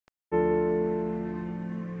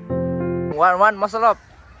1 muscle up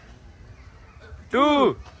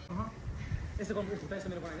 2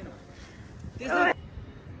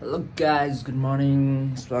 Hello guys, good morning.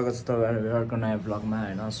 स्वागत छ तपाईहरुको अर्को नयाँ भ्लगमा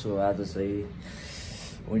हैन. सो आज चाहिँ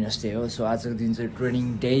वेडनेसडे हो. सो आजको दिन चाहिँ ट्रेनिङ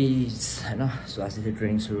डेज हैन. सो आज चाहिँ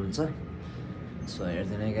ट्रेनिङ सुरु हुन्छ. सो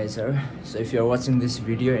हेर्दै नै गाइजहरु. So if you are watching this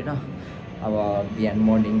video हैन, अब बिहान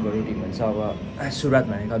मर्निङको रुटिन हुन्छ. अब सुरुवात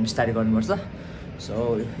भनेको बिस्तारै गर्नुपर्छ. सो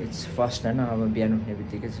इट्स फर्स्ट हैन. अब बिहान उठ्ने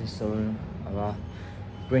बित्तिकै चाहिँ सो अब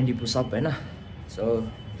 20 पुसअप हैन. सो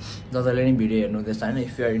जसले नि भिडियो हेर्नु हुँदैछ हैन,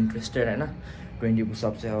 इफ यु आर इन्ट्रेस्टेड हैन, 20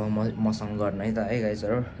 पुसअप चाहिँ अब मसँग गर्न है त है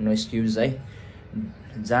गाइजहरु. नो एक्सक्युज है.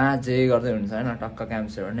 जहाँ जे गर्दै हुन्छ हैन, टक्क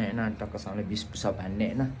कामहरु गर्ने हैन, टक्कसँगले 20 पुसअप हान्ने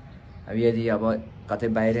हैन. अब यदि अब कतै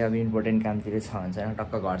बाहिर अब इम्पोर्टेन्ट कामतिर छ भने चाहिँ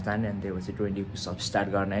टक्क घर जाने अनि त्यसपछि 20 पुसअप स्टार्ट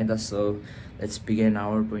गर्ने है त. So let's begin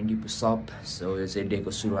our 20 push-up. So यो चाहिँ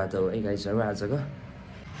डेको सुरुवात हो है गाइजहरु आजको.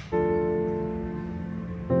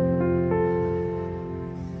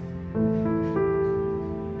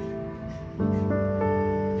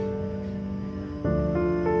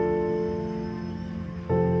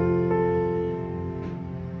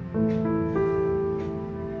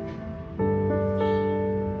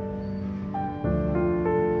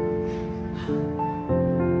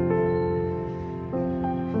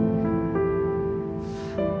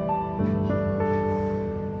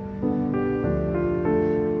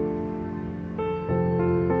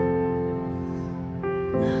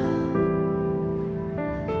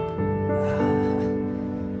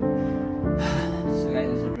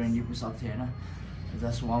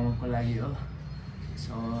 जस्ट वार्मअपको लागि हो.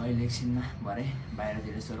 सो अहिले एकछिनमा भरे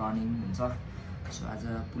बाहिरतिर यसो रनिङ हुन्छ. सो आज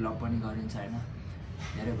पुलअप पनि गरिन्छ होइन.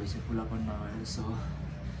 धेरै भइसक्यो पुलअप पनि नगरेर. सो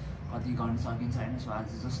कति गर्न सकिन्छ होइन. सो आज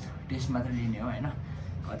जस्ट टेस्ट मात्रै लिने हो होइन.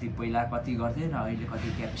 कति पहिला कति गर्थेँ र अहिले कति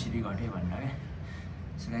क्यापेसिटी घटेँ भनेर क्या.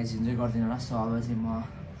 सो गाइज इन्जोय गरिदिनु होला. सो अब चाहिँ म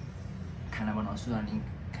खाना बनाउँछु अनि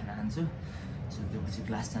खाना खान्छु. सो त्यो पछि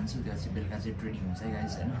क्लास जान्छु. त्यो चाहिँ बेलुका चाहिँ ट्रेनिङ हुन्छ है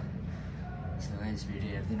गाइज होइन. सो गाइज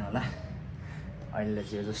भिडियो हेरिदिनु होला. अहिले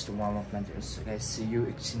चाहिँ जस्तो वार्मअपमा चाहिँ गाइज यु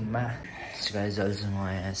एकछिनमा. गाइज अहिले चाहिँ म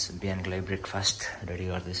यहाँ बिहानको लागि ब्रेकफास्ट रेडी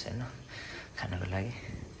गर्दैछु होइन खानाको लागि.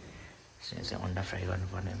 सो यहाँ चाहिँ अन्डा फ्राई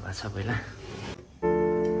गर्नुपर्ने भएको छ पहिला.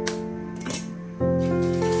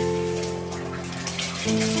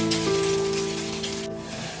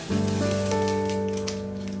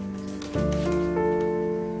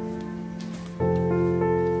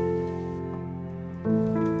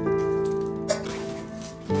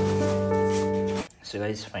 So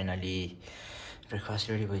guys, finally breakfast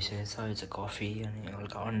ready भइसकेको छ. यो चाहिँ कफी अनि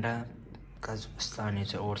हल्का अन्डा, काजु पिस्ता अनि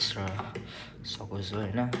चाहिँ ओट्स र सकोज हो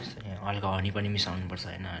होइन. हल्का हनी पनि मिसाउनुपर्छ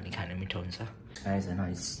होइन, अनि खानु मिठो हुन्छ. गाइज होइन,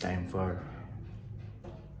 इट्स टाइम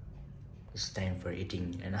फर इटिङ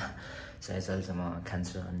होइन. सो अहिले चाहिँ म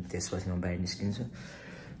खान्छु अनि त्यसपछि म बाहिर निस्किन्छु.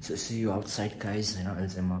 So C you outside guys होइन. अहिले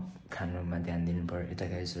चाहिँ म खानुमा ध्यान दिनु पऱ्यो. यता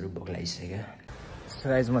गाइजहरू भोक लागिसक्यो. सो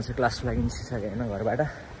गाइज म चाहिँ क्लासको लागि निस्किसकेँ होइन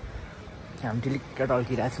घरबाट. घाम टिलिक्क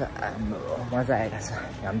टल्किरहेको छ. मजा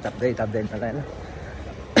आइरहेछ. घाम ताप्दै ताप्दैन होला होइन.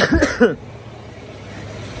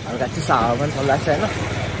 हल्का चिसो हावा पनि चलिरहेको छ होइन.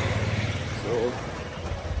 सो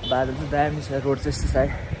बाटो चाहिँ दामी छ. रोड चाहिँ यस्तो छ है.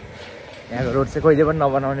 यहाँको रोड चाहिँ कहिले पनि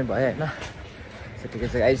नबनाउने भयो होइन. सो ठिकै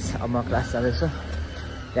छ गाइस. अब म क्लास जाँदैछु.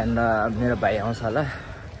 त्यहाँनिर मेरो भाइ आउँछ होला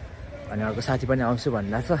अनि अर्को साथी पनि आउँछु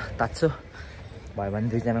भनिरहेको छ. तात्छु भयो भने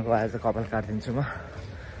दुईजनाको आज कपाल काटिदिन्छु म.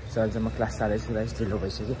 सो अहिले चाहिँ म क्लास जाँदैछु गाइस. ढिलो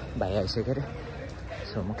भइसक्यो. भाइ आइसक्यो अरे.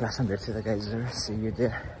 सो म क्लासमा भेट्छु त गाइजहरू. C you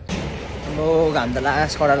there. म घाम त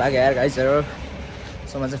लास्ट कडा लाग्यो यार गाइजहरू.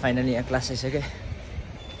 सो म चाहिँ फाइनली यहाँ क्लास आइसकेँ.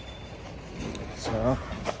 सो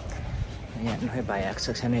यहाँ खै भाइ आएको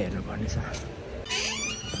छ सानो हेर्नुपर्ने छ.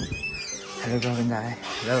 हेलो गोविन्द दाइ.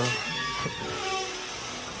 हेलो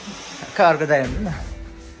कहाँ अर्को दाइ हुनु न.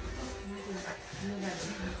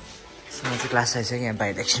 सो म चाहिँ क्लास आइसकेँ. यहाँ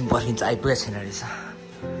बाहिर एकछिन पर्खिन्छ. आइपुगेको छैन रहेछ.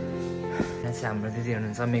 यहाँ चाहिँ हाम्रो दिदी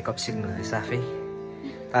हुनुहुन्छ मेकअप सिक्नु हुँदैछ आफै.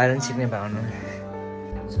 पाएर पनि सिक्ने भयो हुनु.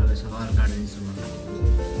 सबै सबै काटिदिन्छु म.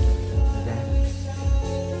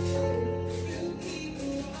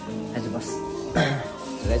 आज बस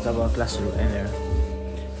अब क्लास सुरु भयो मेरो.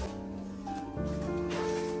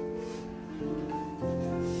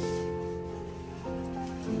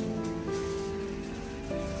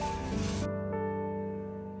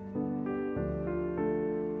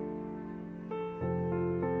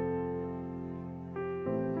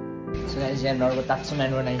 यहाँ नर्को तात्सो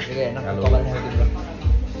म्यान बनाइसक्यो होइन. कपाल ल्याइदिनु.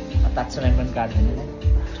 तात्सो म्यान पनि काट्दैन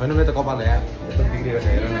छैन. मेरो त कपाल यहाँ बिग्रेको छ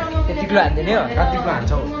हेर न. त्यतिको हान्दिने हो. कतिको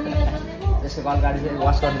हान्छौ. त्यसको कल काटेर चाहिँ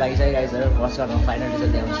वास गर्नु लागि चाहिँ गाइजहरू. वास गर्नु फाइनली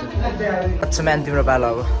चाहिँ ल्याउँछु. तात्सो म्यान तिम्रो पालो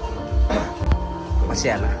अब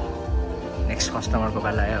बसिहाल्यो. नेक्स्ट कस्टमरको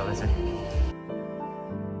पालो आयो अब चाहिँ.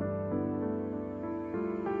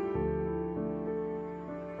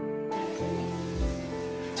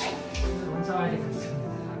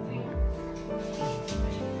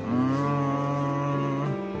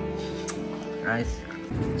 नाइस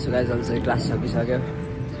सो गाइस अहिले चाहिँ क्लास सकिसक्यो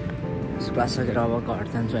क्लास सकेर अब घर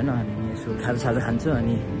जान्छु होइन अनि यसो खाजासाजा खान्छु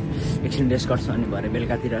अनि एकछिन रेस्ट गर्छु अनि भरे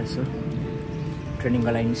बेलुकातिर यसो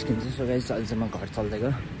ट्रेनिङको लागि निस्किन्छु सो गाइस अहिले चाहिँ म घर चल्दै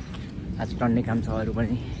गयो आज टन्ने काम छ अरू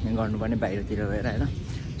पनि गर्नुपर्ने बाहिरतिर गएर होइन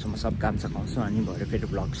सो म सब काम सघाउँछु अनि भरे फेरि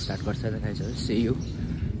ब्लग स्टार्ट गर्छु त guys C you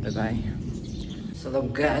by by so the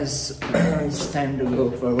guys it's time to go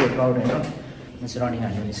for workout होइन म चाहिँ रनिङ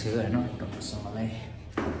हान्नु निस्केको होइन डक्टरसँग मलाई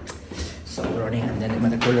सब रनिङ हान्दैन म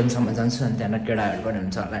त कोलनसम्म जान्छु अनि त्यहाँबाट केटाहरू पनि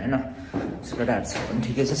हुन्छ होला होइन सो केटाहरू छ भने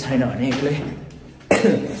ठिकै छ छैन भने एक्लै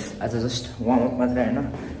आज जस्ट वार्मअप मात्रै होइन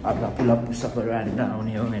अब पुलअप पुसअपहरू हालेर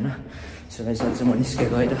आउने हो होइन सो गाइस चाहिँ म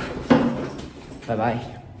निस्केको है त बाई बाई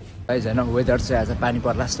गाइस होइन वेदर चाहिँ आज पानी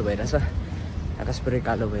पर्ला जस्तो भइरहेछ आकाश पुरै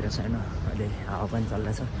कालो भइरहेछ होइन अहिले हावा पनि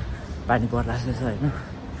चल्दैछ पानी पर्ला जस्तो छ होइन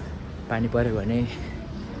पानी पऱ्यो भने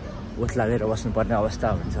ओत लागेर बस्नुपर्ने अवस्था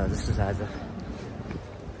हुन्छ जस्तो छ आज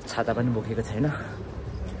छाता पनि बोकेको छैन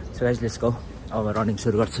सो गाइस लेट्स गो अब रनिङ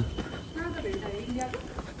सुरु गर्छु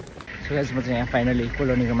सो गाइस म चाहिँ यहाँ फाइनली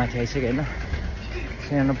कोलोनीको माथि आइसकेँ होइन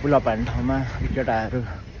सानो पुलअप हान्ने ठाउँमा केटाहरू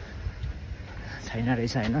छैन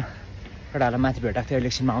रहेछ होइन केटाहरूलाई माथि भेटाएको थियो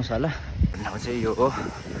इलेक्सनमा आउँछ होला ठाउँ चाहिँ यो हो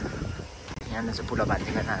यहाँनिर चाहिँ पुलअप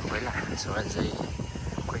हान्दिनँ हामी पहिला सो अहिले चाहिँ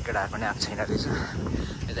कोही केटाहरू पनि आएको छैन रहेछ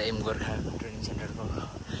यता एम गोर्खा ट्रेनिङ सेन्टरको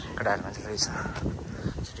केटाहरू मान्छे रहेछ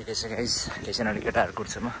सो ठिकै छ गाइस केही छैन केटाहरू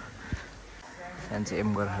कुर्छु म त्यहाँदेखि चाहिँ एम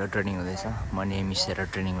गोर्खाको ट्रेनिङ हुँदैछ म नि मिसेर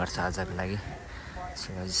ट्रेनिङ गर्छ आजको लागि सो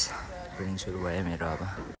गाइस ट्रेनिङ सुरु भयो मेरो अब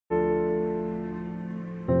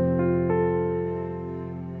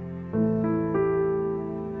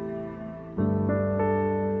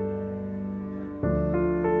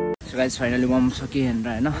सो गाइस फाइनली वार्मअप सकियो यहाँनिर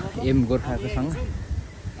होइन एम गोर्खाकोसँग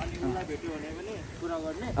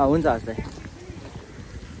हुन्छ हस्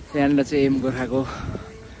यहाँनिर चाहिँ एम गोर्खाको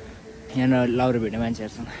यहाँनिर लाउरो भेट्ने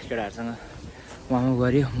मान्छेहरूसँग केटाहरूसँग वार्मअप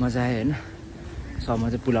गऱ्यो मजा आयो होइन सब म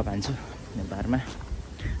चाहिँ पुलअप हान्छु बारमा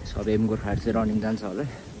सब एम गोर्खाहरू चाहिँ रनिङ जान्छ होला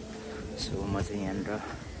सो म चाहिँ यहाँनिर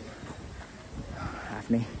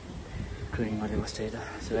आफ्नै ट्रेनिङ गर्दै बस्छु है त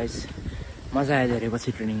सो गाइस मजा आयो धेरै पछि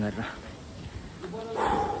ट्रेनिङ गरेर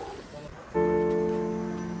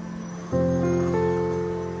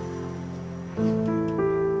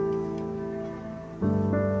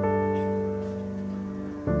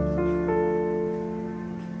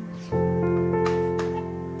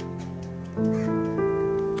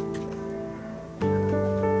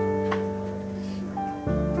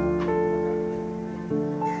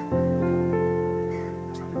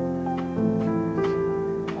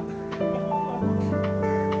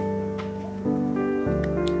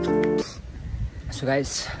सो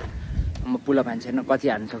गाइस म पुलअप हान्छु होइन कति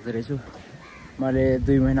हान्नु सक्दो रहेछु मैले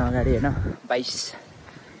 2 महिना अगाडि होइन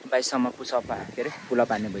 22सम्म पुसअप के अरे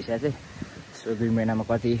पुलअप हान्ने भइसकेको थिएँ सो 2 महिनामा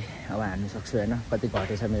कति अब हान्नु सक्छु होइन कति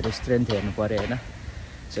घटेछ मेरो स्ट्रेन्थ हेर्नु पऱ्यो होइन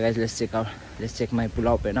so guys let's check my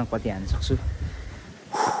pull up होइन कति हान्नु सक्छु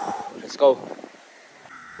लेट्स गो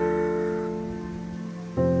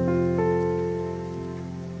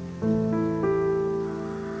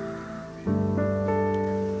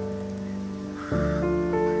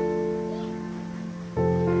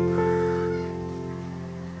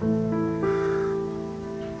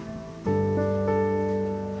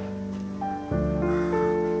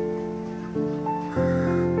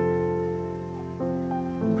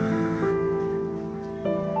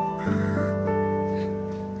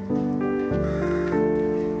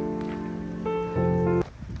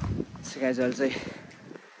गाइस अहिले चाहिँ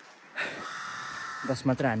 10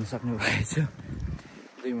 मात्र हान्नु सक्ने भएछु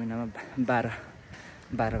 2 महिनामा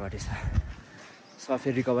 12 घटेछ सो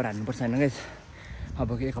फेरि रिकभर हान्नुपर्छ होइन गाइस अब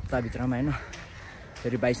एक हप्ताभित्रमा होइन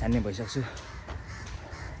फेरि 22 हान्ने भइसक्छु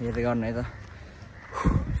हेर्दै गर्नु है त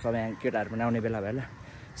सबै यहाँ केटाहरू पनि आउने बेला भयो होला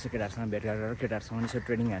सो केटाहरूसँग भेटघाट गरेर केटाहरूसँग यसो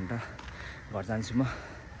ट्रेनिङ हानेर घर जान्छु म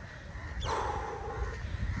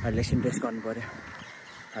अहिले एकछिन रेस्ट गर्नु पऱ्यो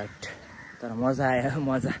हट तर मजा आयो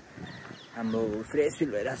मजा हाम्रो फ्रेस फिल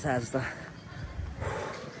भइरहेछ आज त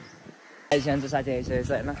आइसकेको साथी आइसकेको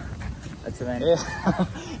छ होइन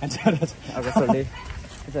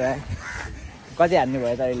कति हान्ने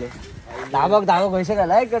भयो त अहिले धामक भइसक्यो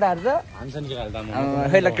होला है केटाहरू त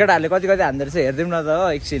खै ल केटाहरूले कति हान्दो रहेछ हेरिदिउँ न त हो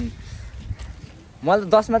एकछिन मैले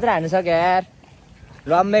त 10 मात्रै हान्नु सक्यो यार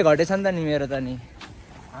लम्बै घटेछ नि त नि मेरो त नि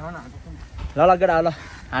ल केटा ल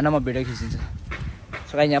हान म भिडियो खिचिन्छ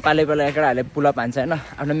सो गाइस यहाँ पालै केटाहरूले पुलअप हान्छ होइन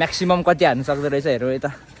आफ्नो म्याक्सिमम कति हान्नु सक्दो रहेछ हेरौँ है त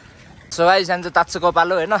सो गाइस यहाँ चाहिँ तात्सुको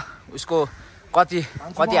पालो होइन उसको कति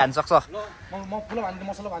हान्नु सक्छ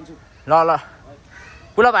ल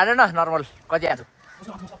पुलअप हाने न नर्मल कति हान्छु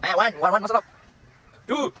 1 मसलब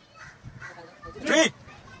 2 3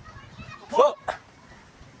 4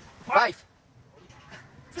 5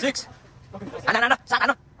 6 आना 7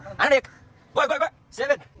 आना 1 गयो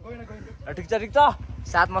 7 ठिक छ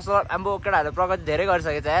 7 मसला आम्बो केटाहरुले प्रगति धेरै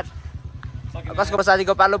गरिसकेछ यार कसको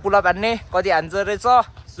साथीको पालो पुलअप हान्ने कति हान्छ रहेछ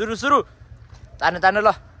सुरु तान्नु ल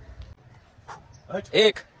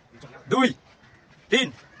 1 2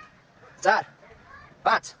 3 4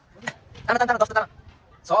 5 तान्नु 10 तान्नु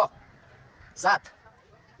 6 7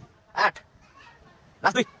 8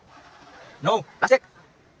 लास्ट 2 9 लास्ट 1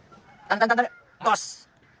 तान्नु 10 ल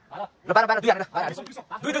 12 2 हान्नु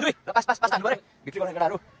 2 ल पास हान्नु पर्यो भित्री गर्ने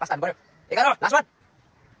केटाहरु पास हान्नु पर्यो 11 लास्ट 1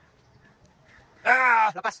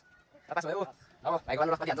 ल पास भयो अब भाइको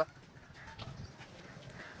वाला कति हान्छ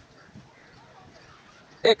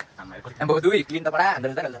 1 एम्बो 2 क्लिन त पडा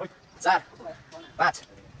हान्दैन त 4 5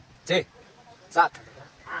 6 7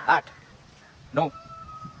 8 9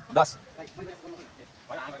 10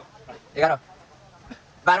 11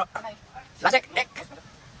 12 लास्ट 1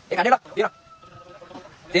 हान्ने ल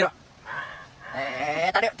 13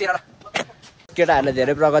 तान्यो 13 ल केटाहरुले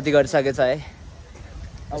धेरै प्रगति गरिसकेछ है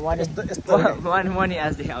मनी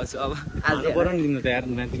आज देखाउँछु अब आज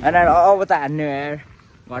अब त हान्ने यार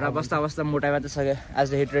घरमा बस्दा मोटाइ मात्रै सक्यो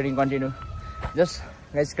आजदेखि ट्रेनिङ कन्टिन्यू जस्ट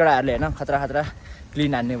गाइस केटाहरूले होइन खतरा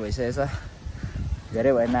क्लिन हान्ने भइसकेछ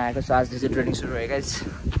धेरै भएन आएको सो आजदेखि चाहिँ ट्रेनिङ सुरु भयो गाइस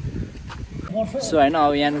सो होइन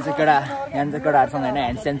अब यहाँ चाहिँ केटाहरूसँग होइन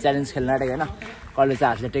ह्यान्डस्ट्यान्ड च्यालेन्ज खेल्न आँटेको होइन कसले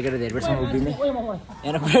चाहिँ हातले टेकेर धेरै बेरसम्म उभिने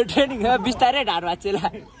यहाँ ट्रेनिङ बिस्तारै ढाड भाँचेला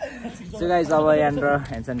सो गाइस अब यहाँनिर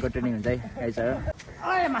ह्यान्डस्ट्यान्डको ट्रेनिङ हुन्छ है गाइसहरू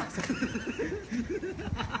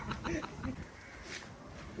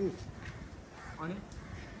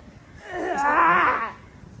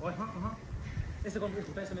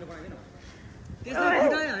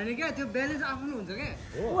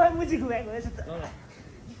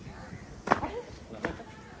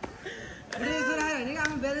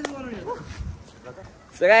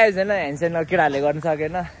सो गाइस होइन ह्यान्डस्ट्यान्ड केटाहरूले गर्न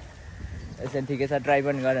सकेन ह्यान्डस्ट्यान्ड ठिकै छ ट्राई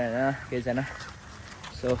पनि गरेँ होइन केही छैन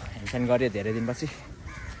सो ह्यान्डस्ट्यान्ड गऱ्यो धेरै दिनपछि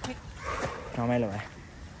रमाइलो भयो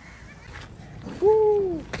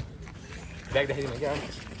ब्याग देखाइदिनु क्या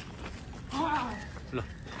ल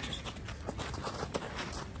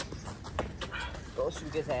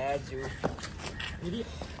सुतेछ यार जिउ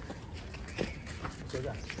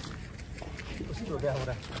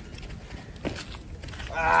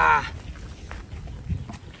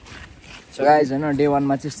सो गाइस होइन डे 1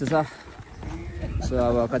 मा चाहिँ यस्तो छ सो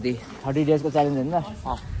अब कति 30 डेजको च्यालेन्ज होइन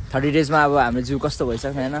 30 डेजमा अब हाम्रो जिउ कस्तो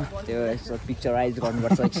भइसक्छ होइन त्यो यसो पिक्चराइज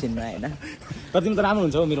गर्नुपर्छ एकछिनमा होइन तर तिमी त राम्रो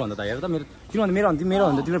हुन्छ हौ मेरो भन्दा त हेर त मेरो किनभने मेरो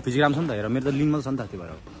भन्दा तिम्रो फिजिक राम्रो छ नि त हेर मेरो त लिनमा छ नि त त्यो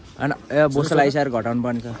भएर होइन बोसो लाइसार घटाउनु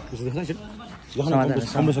पर्ने छ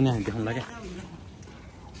राम्रो छ नि देखाउनुलाई क्या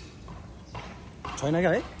छैन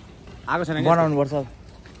क्या है आएको छैन बनाउनु पर्छ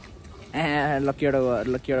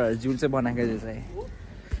लक्कीवटा जिउ चाहिँ बनाएकै रहेछ है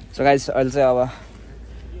सो गाइस अहिले चाहिँ अब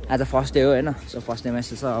आज फर्स्ट डे हो होइन सो फर्स्ट डेमा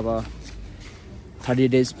यस्तो छ अब 30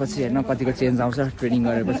 डेज पछि होइन कतिको चेन्ज आउँछ ट्रेनिङ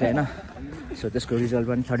गरेपछि होइन सो त्यसको रिजल्ट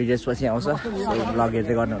पनि 30 डेज पछि आउँछ सो ब्लग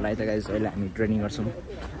हेर्दै गर्नु होला है त गाइस अहिले हामी ट्रेनिङ गर्छौँ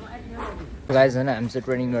गाइस होइन हामी चाहिँ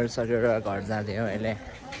ट्रेनिङ गरिसकेर घर जाँदै हो अहिले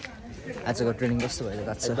आजको ट्रेनिङ कस्तो भयो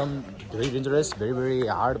लाग्छ एकदम भेरी डेन्जरस भेरी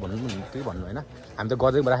हार्ड भन्नु के भन्नु होइन हामी त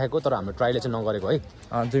गर्दै राखेको तर हाम्रो ट्राईले चाहिँ नगरेको है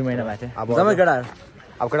 2 महिना भएको थियो अब जम्मै केटाहरू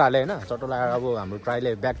अब केटाहरूले होइन चट्टो लगाएर अब हाम्रो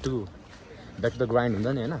ट्राईले ब्याक टु द ग्राइन्ड हुन्छ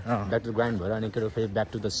नि होइन ब्याक टु द ग्राइन्ड भएर अनि केटा फेरि ब्याक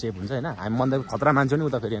टु द सेप हुन्छ होइन हामी मन त खतरा मान्छौँ नि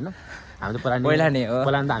उता फेरि होइन हामी त पहिला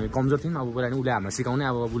त हामी कमजोर थियौँ अब पहिला नि उसले हामीलाई सिकाउने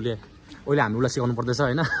अब उसले अहिले हामी उसलाई सिकाउनु पर्दैछ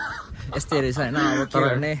होइन यस्तै रहेछ होइन अब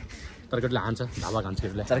तर केटीले हान्छ ढाबा हान्छ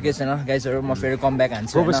केटीले तर के छैन गाइसहरू म फेरि कम ब्याक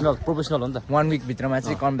हान्छु प्रोफेसनल हो नि त 1 विक भित्रमा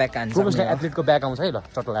चाहिँ कम ब्याक हान्छु प्रोफेसनल एथलिटको ब्याक आउँछ है ल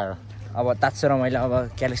चट्टो लगाएर अब तात्सो र मैले अब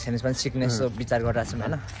क्यालेक्सटेनिक्स पनि सिक्ने सो विचार गरिरहेको छौँ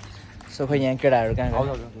होइन सो खोइ यहाँ केटाहरू कहाँ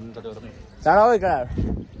चाँडो हो केटाहरू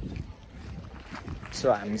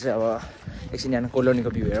सो हामी चाहिँ अब एकछिन यहाँ कोलोनीको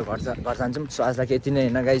भ्यू हेरेर घर जान्छौँ सो आजलाई यति नै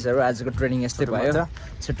होइन गाइसहरू आजको ट्रेनिङ यस्तै भयो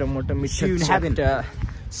छोटो मोटो मिठो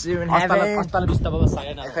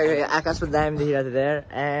आकाशमा दामी देखिरहेको थियो यार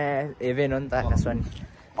हेभेन हो नि त आकाश पनि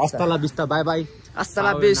Hasta la vista, bye bye. Hasta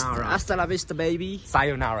la vista, baby.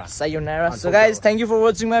 Sayonara. So guys, thank you for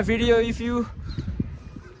watching my video. If you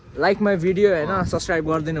like my video, subscribe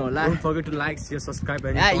गरिदिनु होला. Don't forget to like, share, subscribe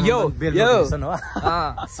and yo. notification हो.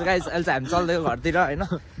 So guys, अहिले चाहिँ हामी चल्दै घरतिर हैन.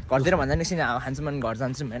 घरतिर भन्दा नि एकछिन हान्छौँ अनि घर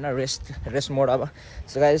जान्छौँ हैन रेस्ट मोड अब.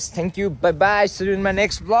 So guys, thank you. Bye bye. See you in my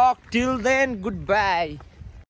next vlog. Till then, goodbye.